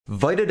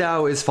Vita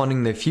Dao is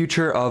funding the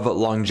future of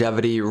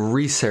longevity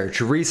research.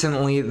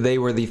 Recently, they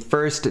were the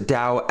first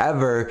DAO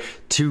ever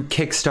to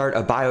kickstart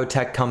a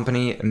biotech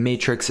company,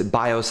 Matrix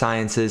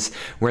Biosciences,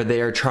 where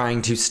they are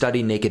trying to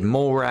study naked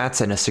mole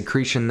rats and a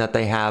secretion that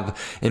they have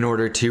in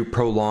order to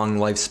prolong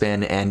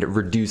lifespan and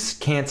reduce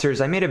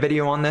cancers. I made a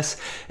video on this,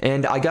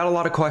 and I got a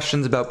lot of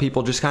questions about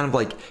people just kind of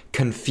like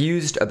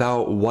confused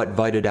about what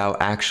Vita Dao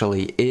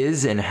actually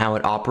is and how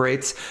it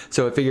operates.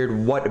 So I figured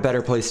what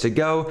better place to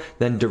go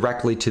than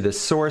directly to the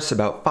source.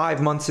 About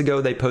 5 months ago,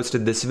 they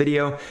posted this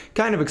video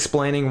kind of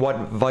explaining what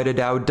Vita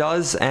Dao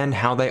does and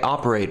how they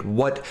operate,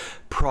 what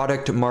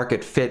product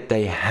market fit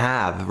they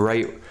have,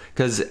 right?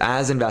 Because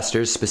as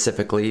investors,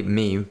 specifically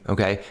me,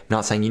 okay,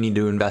 not saying you need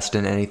to invest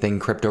in anything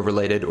crypto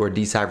related or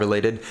DeSci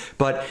related,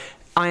 but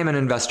I am an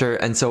investor,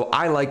 and so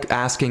I like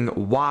asking,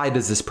 why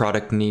does this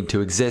product need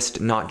to exist,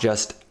 not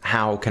just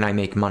how can I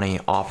make money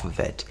off of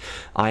it.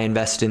 I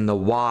invest in the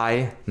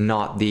why,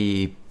 not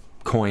the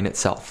coin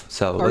itself.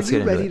 So let's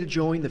get into it. Are you ready to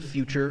join the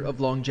future of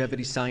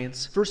longevity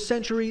science? For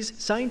centuries,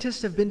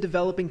 scientists have been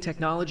developing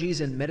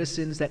technologies and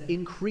medicines that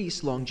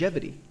increase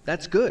longevity.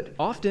 That's good.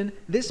 Often,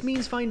 this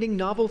means finding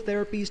novel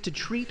therapies to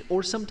treat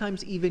or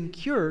sometimes even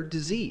cure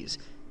disease,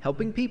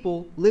 helping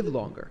people live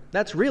longer.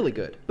 That's really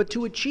good. But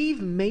to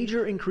achieve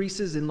major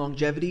increases in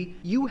longevity,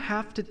 you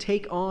have to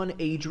take on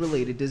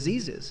age-related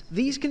diseases.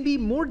 These can be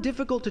more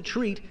difficult to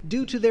treat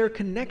due to their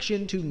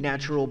connection to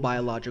natural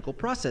biological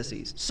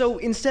processes. So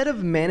instead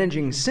of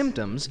managing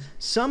symptoms,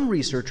 some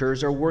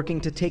researchers are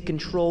working to take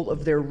control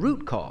of their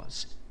root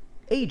cause: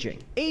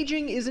 aging.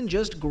 Aging isn't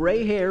just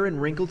gray hair and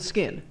wrinkled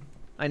skin.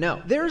 I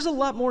know. There's a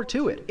lot more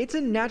to it. It's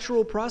a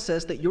natural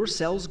process that your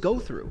cells go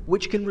through,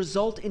 which can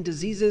result in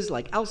diseases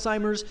like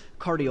Alzheimer's,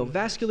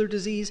 cardiovascular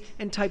disease,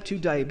 and type 2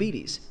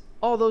 diabetes.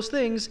 All those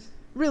things,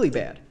 really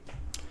bad.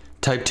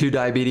 Type 2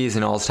 diabetes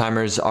and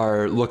Alzheimer's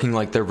are looking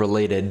like they're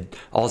related.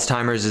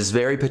 Alzheimer's is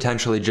very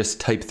potentially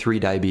just type 3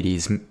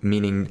 diabetes,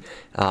 meaning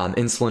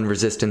insulin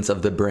resistance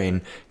of the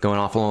brain. Going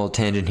off a little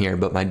tangent here,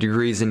 but my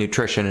degree is in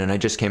nutrition, and I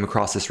just came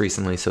across this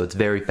recently, so it's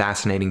very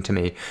fascinating to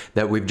me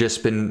that we've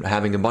just been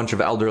having a bunch of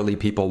elderly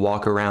people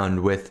walk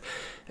around with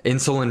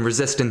insulin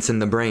resistance in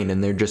the brain,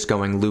 and they're just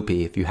going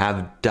loopy. If you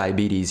have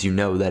diabetes, you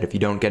know that if you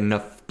don't get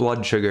enough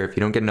blood sugar, if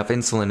you don't get enough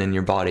insulin in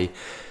your body,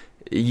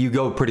 you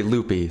go pretty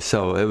loopy.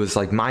 So it was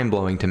like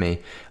mind-blowing to me.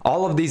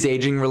 All of these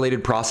aging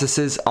related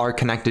processes are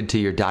connected to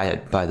your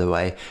diet, by the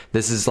way.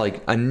 This is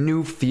like a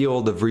new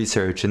field of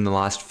research in the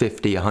last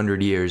 50,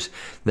 100 years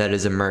that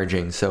is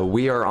emerging. So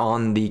we are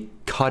on the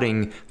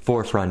cutting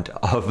forefront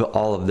of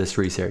all of this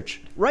research.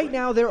 Right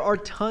now, there are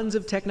tons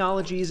of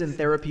technologies and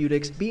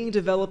therapeutics being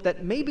developed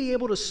that may be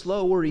able to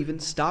slow or even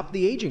stop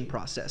the aging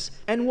process.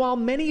 And while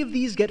many of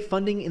these get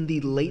funding in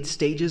the late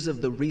stages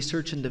of the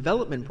research and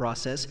development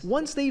process,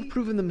 once they've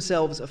proven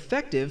themselves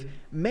effective,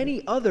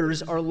 many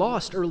others are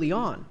lost early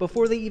on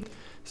before they even...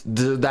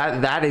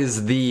 That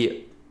is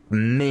the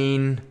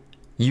main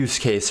use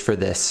case for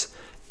this.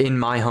 In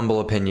my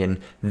humble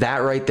opinion, that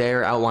right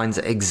there outlines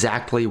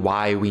exactly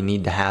why we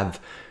need to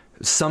have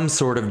some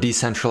sort of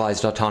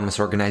decentralized autonomous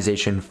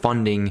organization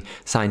funding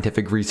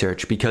scientific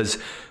research, because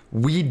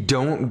we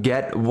don't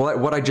get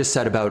what I just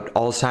said about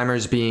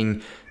Alzheimer's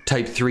being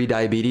type 3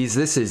 diabetes.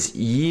 This is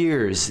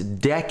years,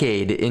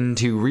 decade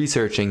into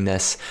researching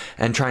this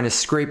and trying to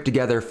scrape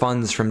together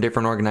funds from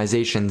different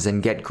organizations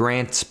and get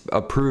grants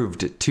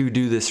approved to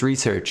do this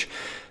research,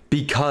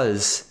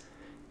 because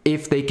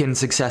if they can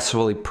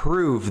successfully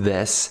prove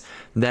this,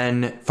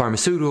 then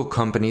pharmaceutical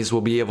companies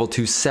will be able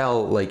to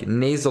sell like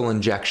nasal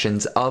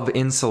injections of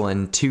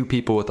insulin to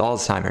people with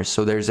Alzheimer's.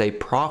 So there's a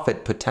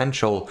profit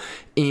potential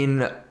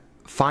in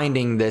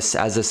finding this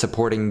as a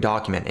supporting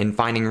document, in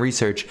finding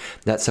research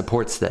that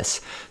supports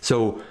this.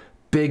 So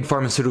big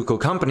pharmaceutical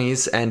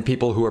companies and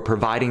people who are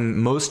providing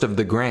most of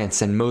the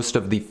grants and most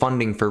of the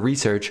funding for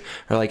research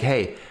are like,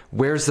 hey,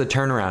 where's the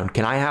turnaround?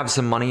 Can I have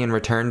some money in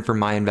return for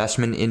my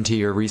investment into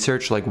your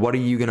research? Like, what are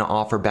you going to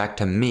offer back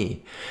to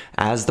me?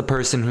 As the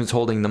person who's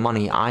holding the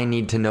money, I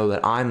need to know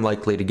that I'm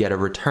likely to get a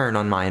return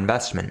on my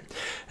investment.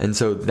 And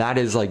so that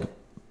is like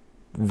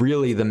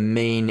really the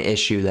main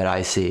issue that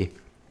I see.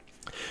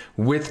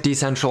 With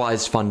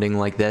decentralized funding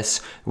like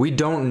this, we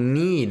don't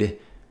need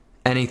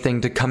anything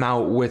to come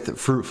out with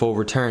fruitful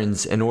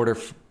returns in order,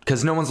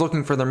 because no one's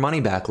looking for their money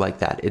back like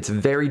that. It's a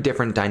very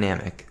different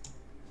dynamic.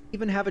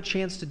 Even have a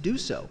chance to do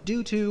so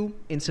due to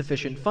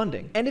insufficient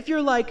funding. And if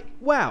you're like,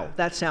 wow,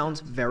 that sounds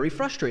very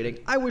frustrating,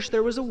 I wish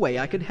there was a way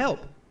I could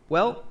help.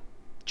 Well,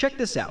 check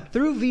this out.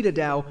 Through Vita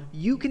Dao,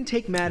 you can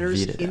take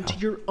matters into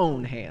your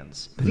own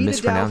hands. Vita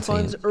Dao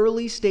funds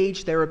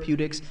early-stage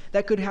therapeutics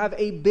that could have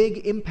a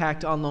big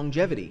impact on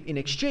longevity in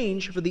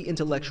exchange for the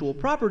intellectual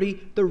property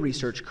the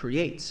research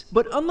creates.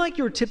 But unlike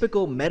your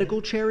typical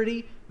medical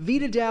charity,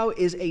 Vita Dao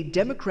is a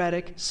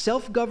democratic,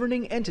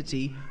 self-governing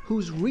entity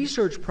whose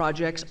research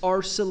projects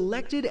are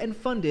selected and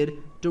funded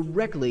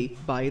directly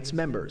by its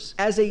members.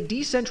 As a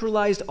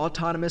decentralized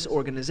autonomous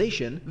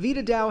organization,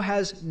 Vita Dao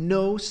has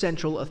no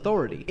central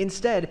authority.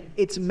 Instead,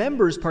 its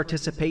members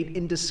participate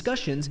in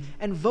discussions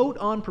and vote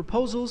on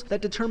proposals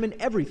that determine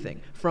everything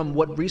from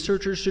what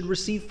researchers should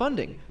receive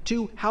funding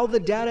to how the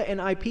data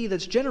and IP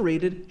that's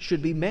generated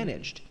should be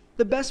managed.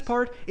 The best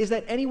part is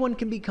that anyone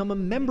can become a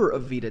member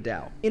of Vita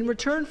Dao. In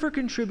return for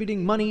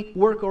contributing money,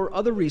 work, or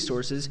other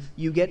resources,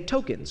 you get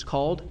tokens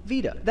called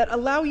Vita that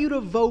allow you to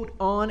vote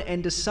on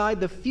and decide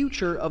the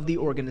future of the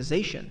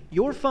organization.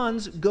 Your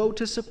funds go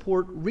to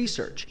support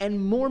research, and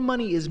more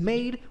money is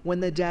made when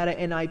the data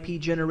and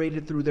IP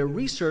generated through their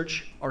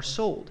research are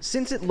sold.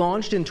 Since it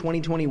launched in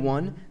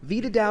 2021,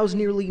 Vita Dao's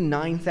nearly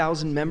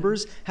 9,000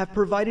 members have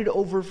provided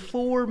over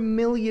 $4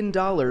 million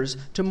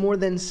to more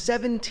than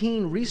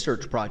 17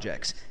 research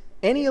projects,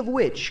 any of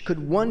which could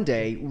one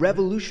day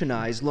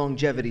revolutionize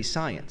longevity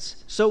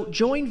science. So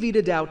join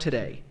Vita Dao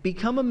today,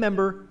 become a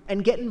member,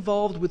 and get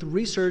involved with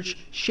research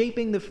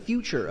shaping the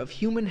future of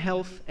human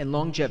health and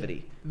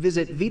longevity.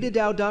 Visit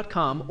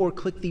vitadao.com or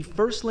click the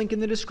first link in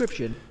the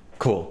description.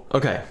 Cool.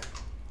 Okay.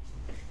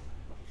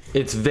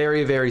 It's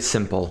very, very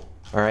simple.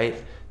 All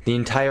right. The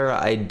entire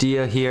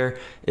idea here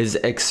is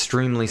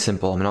extremely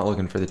simple. I'm not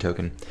looking for the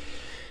token.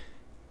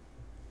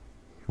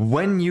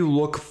 When you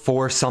look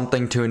for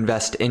something to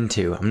invest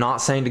into, I'm not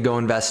saying to go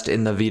invest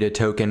in the Vita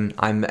token.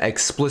 I'm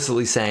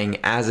explicitly saying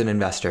as an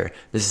investor,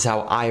 this is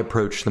how I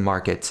approach the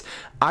markets.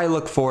 I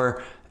look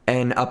for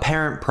an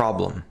apparent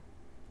problem.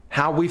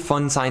 How we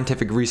fund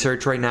scientific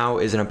research right now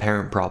is an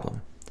apparent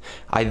problem.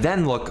 I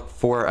then look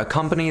for a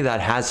company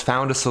that has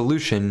found a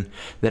solution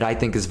that I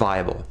think is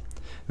viable.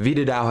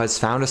 Vita Dao has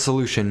found a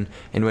solution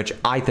in which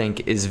I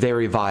think is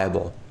very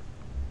viable.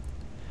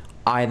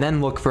 I then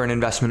look for an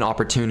investment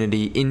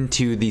opportunity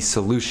into the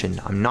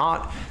solution. I'm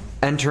not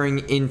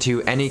entering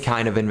into any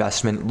kind of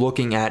investment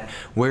looking at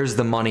where's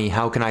the money,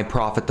 how can I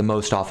profit the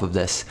most off of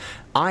this.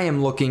 I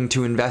am looking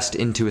to invest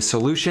into a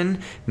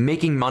solution.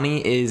 Making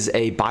money is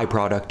a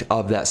byproduct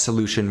of that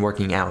solution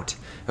working out.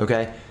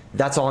 Okay?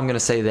 That's all I'm going to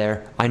say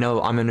there. I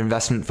know I'm an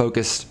investment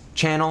focused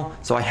channel,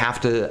 so I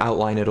have to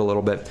outline it a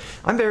little bit.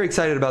 I'm very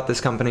excited about this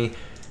company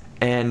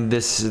and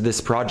this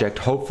project.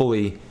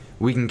 Hopefully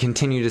we can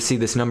continue to see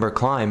this number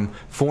climb.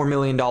 $4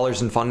 million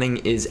in funding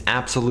is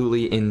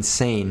absolutely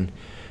insane.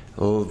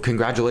 Well,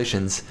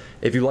 congratulations.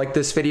 If you like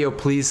this video,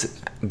 please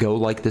go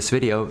like this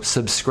video,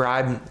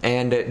 subscribe,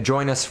 and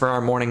join us for our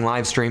morning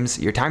live streams.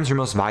 Your time's your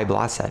most valuable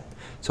asset.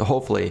 So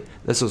hopefully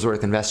this was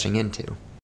worth investing into.